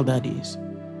of the world, that is,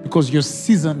 because your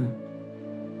season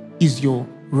is your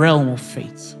realm of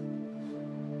faith.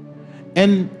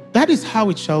 And that is how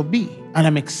it shall be. And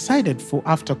I'm excited for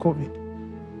after COVID,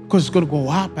 because it's going to go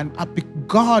up and up.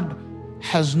 God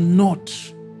has not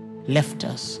left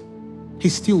us.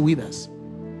 He's still with us.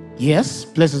 Yes,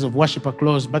 places of worship are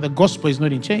closed, but the gospel is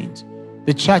not in chains.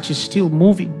 The church is still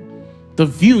moving. The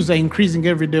views are increasing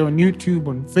every day on YouTube,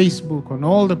 on Facebook, on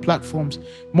all the platforms.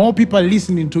 More people are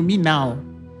listening to me now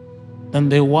than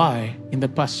they were in the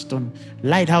past on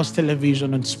Lighthouse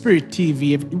Television, on Spirit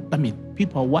TV.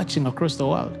 People are watching across the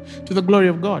world to the glory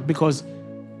of God, because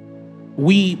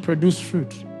we produce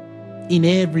fruit in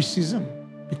every season,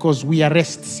 because we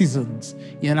arrest seasons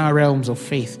in our realms of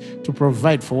faith to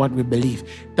provide for what we believe.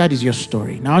 That is your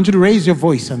story. Now I want you to raise your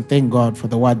voice and thank God for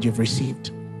the word you've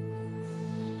received.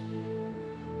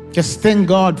 Just thank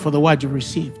God for the word you've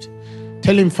received.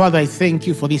 Tell him, Father, I thank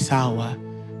you for this hour.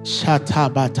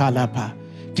 Shatabatalapa.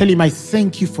 Tell him, I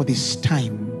thank you for this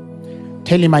time.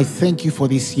 Tell him, I thank you for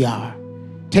this year.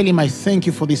 Tell him, I thank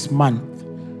you for this month.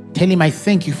 Tell him, I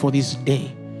thank you for this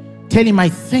day. Tell him, I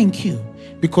thank you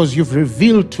because you've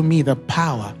revealed to me the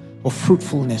power of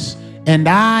fruitfulness. And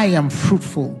I am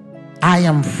fruitful. I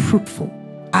am fruitful.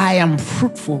 I am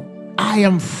fruitful. I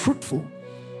am fruitful.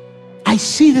 I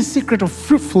see the secret of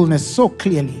fruitfulness so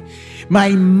clearly. My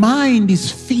mind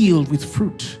is filled with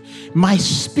fruit. My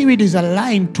spirit is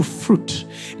aligned to fruit.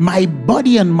 My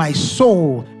body and my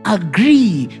soul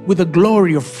agree with the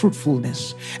glory of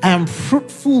fruitfulness. I am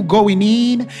fruitful going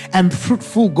in and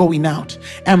fruitful going out.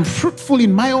 I'm fruitful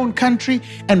in my own country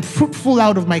and fruitful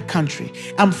out of my country.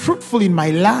 I'm fruitful in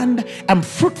my land. I'm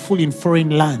fruitful in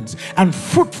foreign lands. I'm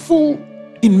fruitful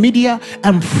in media.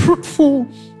 I'm fruitful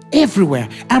everywhere.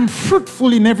 I'm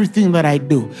fruitful in everything that I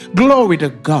do. Glory to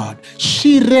God.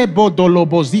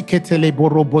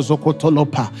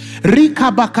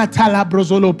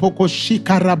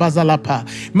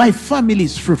 My family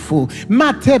is fruitful.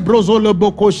 My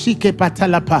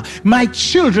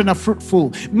children are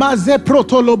fruitful. My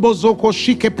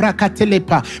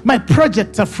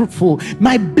projects are fruitful.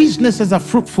 My businesses are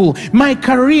fruitful. My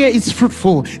career is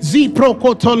fruitful.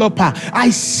 I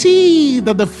see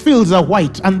that the fields are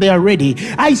white and they are ready.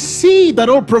 I see that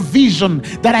all provision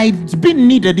that I've been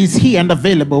needed is here and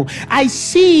available. I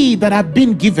see that I've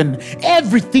been given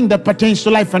everything that pertains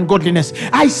to life and godliness.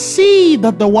 I see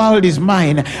that the world is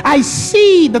mine. I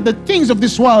see that the things of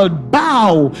this world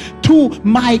bow to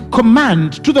my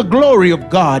command, to the glory of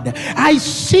God. I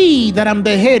see that I'm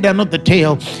the head and not the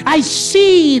tail. I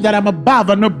see that I'm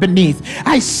above and not beneath.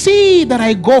 I see that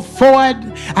I go forward,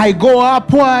 I go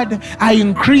upward, I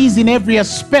increase in every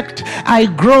aspect, I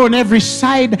grow on every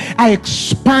side, I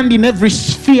expand in every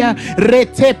sphere.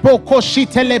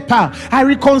 I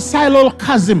reconcile all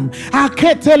chasm. I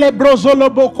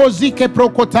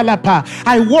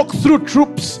walk through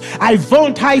troops. I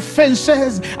vault high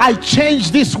fences. I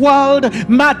change this world. child,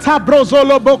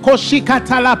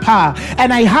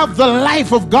 and I have the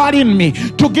life of God in me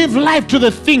to give life to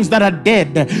the things that are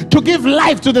dead, to give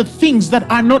life to the things that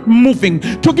are not moving,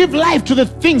 to give life to the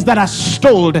things that are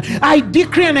stalled. I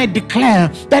decree and I declare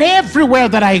that everywhere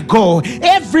that I go,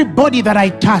 everybody that I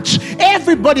touch,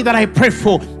 everybody that I pray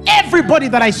for, everybody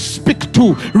that I speak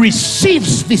to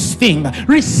receives this thing,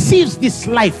 receives this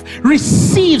life,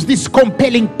 receives this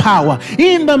compelling power.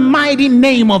 In the mighty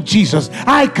name of Jesus,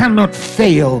 I cannot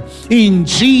fail. In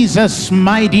Jesus'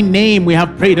 mighty name we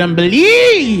have prayed and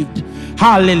believed.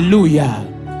 Hallelujah.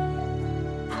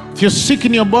 If you're sick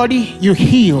in your body, you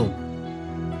heal.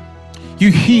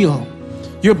 You heal.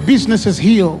 Your businesses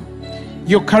heal.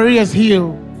 Your careers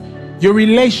heal. Your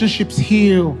relationships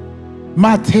heal.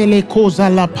 Matele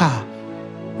kozalapa.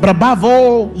 But above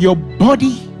all, your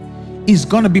body is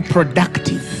going to be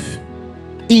productive.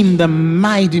 In the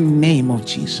mighty name of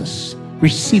Jesus.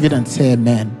 Receive it and say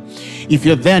amen. If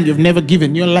you're there and you've never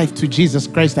given your life to Jesus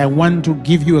Christ, I want to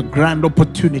give you a grand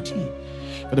opportunity.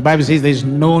 But the Bible says there's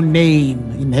no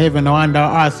name in heaven or under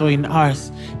earth or in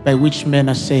earth by which men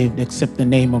are saved except the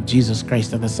name of Jesus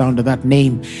Christ. At the sound of that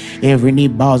name, every knee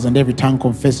bows and every tongue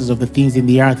confesses of the things in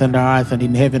the earth, under earth, and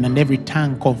in heaven, and every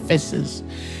tongue confesses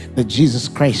that Jesus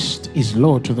Christ is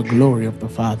Lord to the glory of the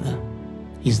Father.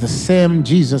 He's the same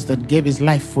Jesus that gave his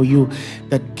life for you,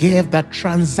 that gave that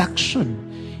transaction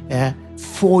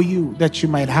for you, that you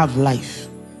might have life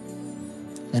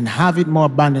and have it more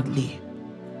abundantly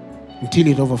until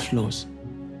it overflows.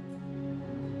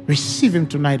 Receive him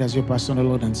tonight as your personal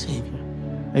Lord and Savior.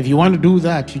 If you want to do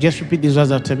that, you just repeat these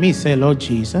words after me. Say, Lord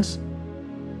Jesus,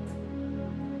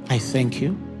 I thank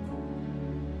you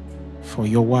for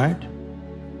your word.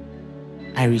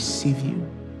 I receive you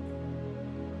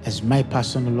as my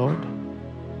personal Lord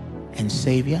and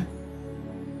Savior.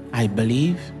 I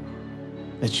believe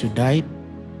that you died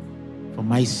for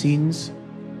my sins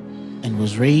and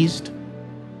was raised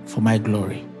for my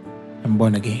glory. I'm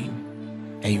born again.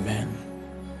 Amen.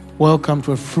 Welcome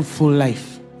to a fruitful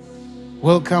life.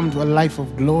 Welcome to a life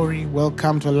of glory.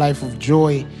 Welcome to a life of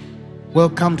joy.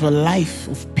 Welcome to a life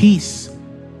of peace.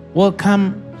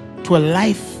 Welcome to a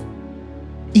life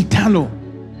eternal,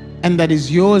 and that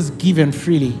is yours given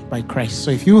freely by Christ.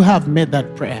 So if you have made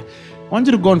that prayer, I want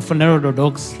you to go on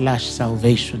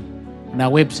Phaneroo.org/salvation on our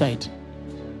website. I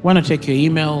want to take your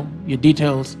email, your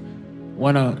details. I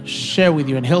want to share with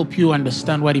you and help you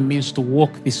understand what it means to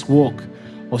walk this walk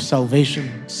of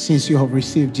salvation since you have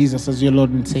received Jesus as your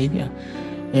Lord and Savior.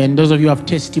 And those of you who have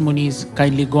testimonies,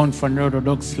 kindly go on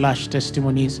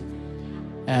Phaneroo.org/testimonies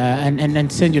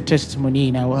and send your testimony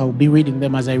in. I'll be reading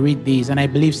them as I read these, and I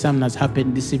believe something has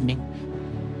happened this evening.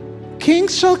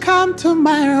 Kings shall come to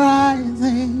my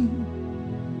rising,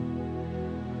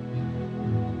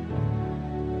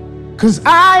 'cause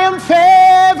I am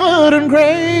favored and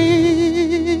graced.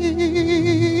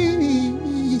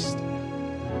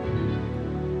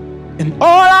 And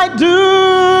all I do,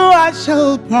 I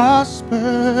shall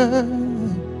prosper.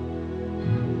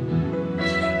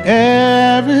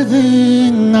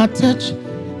 Everything I touch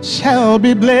shall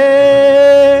be blessed.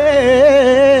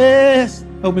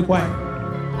 Help me quiet.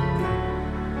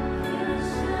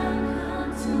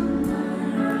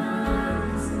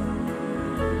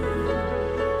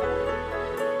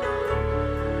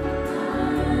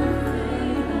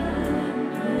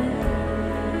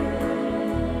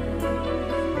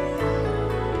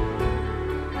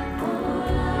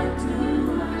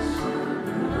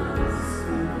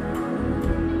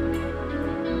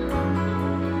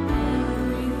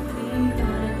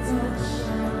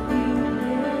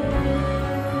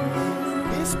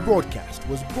 Broadcast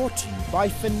was brought to you by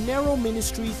Phaneroo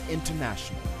Ministries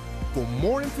International. For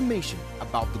more information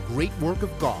about the great work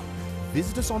of God,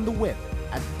 visit us on the web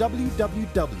at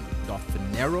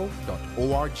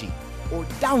www.phaneroo.org or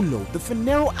download the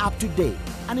Phaneroo app today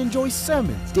and enjoy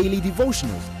sermons, daily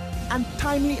devotionals, and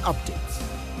timely updates.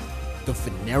 The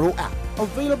Phaneroo app,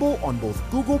 available on both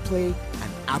Google Play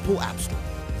and Apple App Store.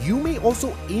 You may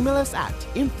also email us at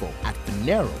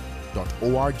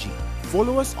info@phaneroo.org.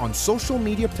 Follow us on social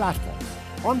media platforms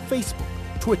on Facebook,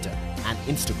 Twitter, and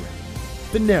Instagram.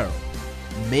 Phaneroo,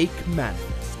 make manifest.